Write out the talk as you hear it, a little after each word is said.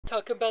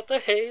talking about the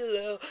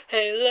Halo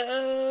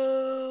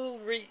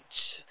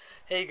Reach.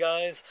 Hey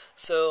guys,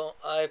 so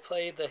I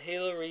played the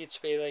Halo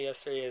Reach beta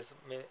yesterday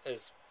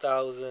as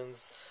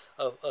thousands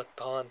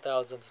upon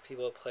thousands of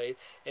people have played,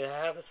 and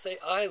I have to say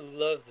I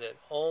loved it.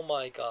 Oh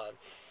my god.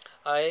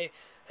 I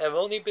have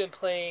only been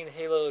playing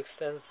Halo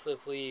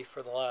extensively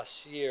for the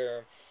last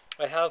year.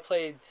 I have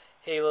played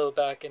Halo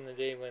back in the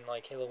day when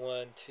like Halo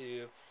 1,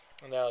 2,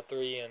 now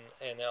 3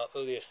 and now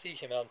ODST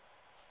came out.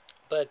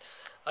 But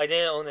I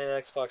didn't own an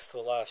Xbox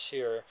till last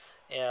year,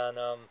 and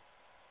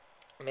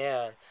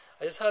man,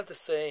 I just have to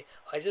say,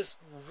 I just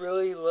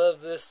really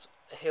love this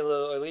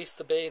Halo, or at least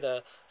the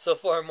beta, so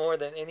far more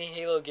than any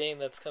Halo game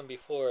that's come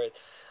before it.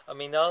 I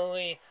mean, not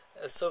only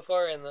so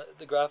far in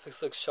the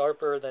graphics look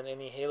sharper than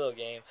any Halo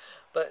game,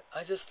 but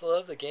I just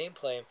love the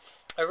gameplay.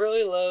 I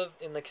really love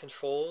in the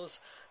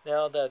controls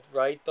now that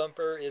right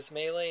bumper is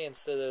melee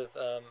instead of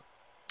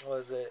what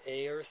was it,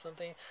 A or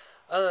something.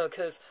 I don't know,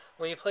 because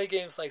when you play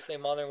games like, say,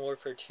 Modern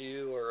Warfare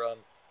 2 or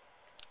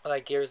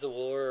like Gears of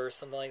War or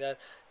something like that,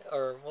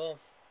 or, well,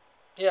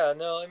 yeah,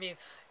 no, I mean,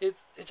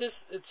 it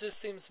just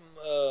seems,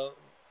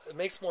 it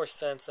makes more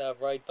sense to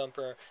have right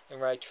bumper and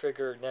right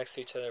trigger next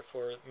to each other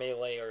for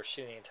melee or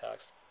shooting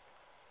attacks.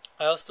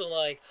 I also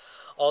like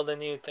all the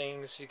new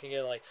things you can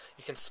get, like,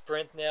 you can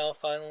sprint now,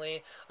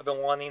 finally. I've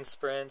been wanting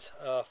sprint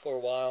for a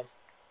while.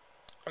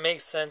 It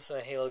makes sense in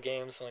the Halo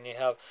games when you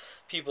have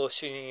people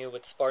shooting you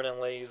with Spartan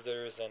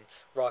lasers and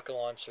rocket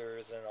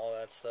launchers and all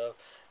that stuff.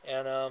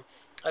 And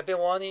I've been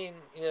wanting,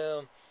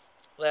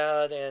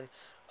 that, and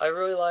I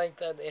really like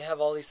that they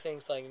have all these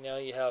things. Like now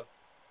you have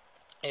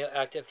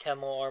active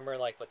camo armor,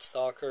 like with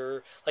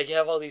Stalker. Like you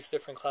have all these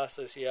different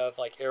classes. You have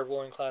like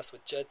airborne class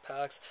with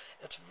jetpacks.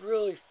 It's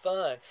really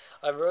fun.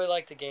 I really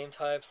like the game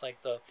types,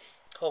 like the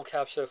whole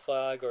capture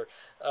flag or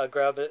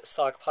grab it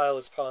stockpile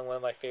is probably one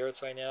of my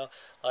favorites right now.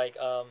 Like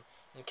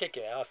I'm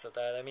kicking ass at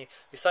that. I mean,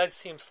 besides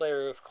Team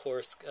Slayer, of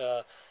course,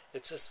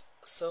 it's just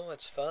so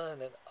much fun,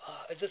 and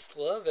I just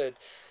love it.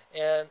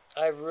 And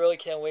I really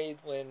can't wait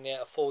when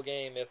a full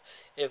game.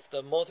 If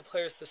the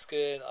multiplayer is this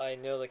good, I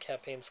know the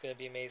campaign's going to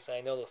be amazing.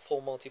 I know the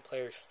full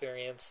multiplayer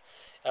experience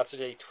after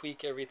they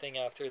tweak everything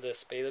after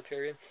this beta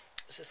period,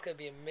 it's just going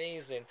to be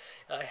amazing.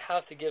 And I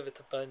have to give it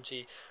to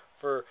Bungie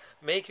for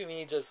making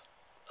me just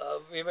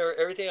remember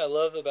everything I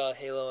love about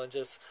Halo and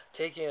just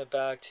taking it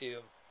back to.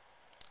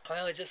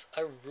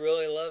 I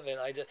really love it.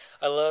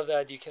 I love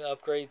that you can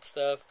upgrade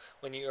stuff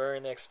when you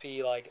earn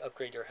XP, like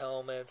upgrade your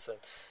helmets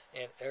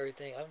and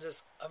everything.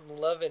 I'm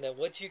loving it.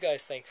 What do you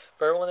guys think?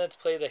 For everyone that's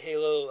played the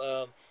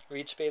Halo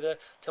Reach beta,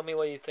 tell me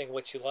what you think,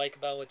 what you like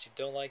about it, what you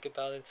don't like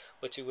about it,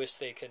 what you wish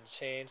they could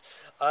change.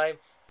 I'm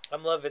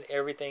loving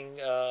everything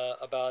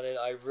about it.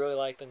 I really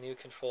like the new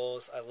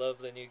controls. I love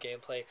the new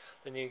gameplay,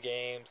 the new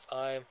games.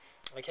 I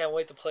can't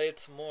wait to play it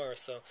some more.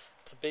 So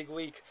it's a big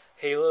week.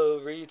 Halo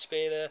Reach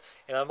beta,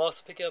 and I'm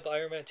also picking up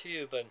Iron Man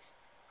 2, but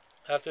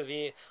I have to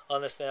be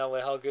honest now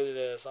with how good it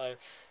is.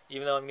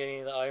 Even though I'm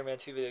getting the Iron Man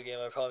 2 video game,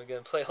 I'm probably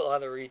going to play a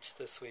lot of Reach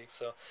this week.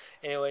 So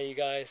anyway, you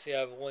guys, you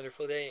have a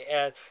wonderful day,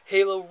 and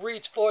Halo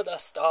Reach for the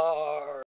stars!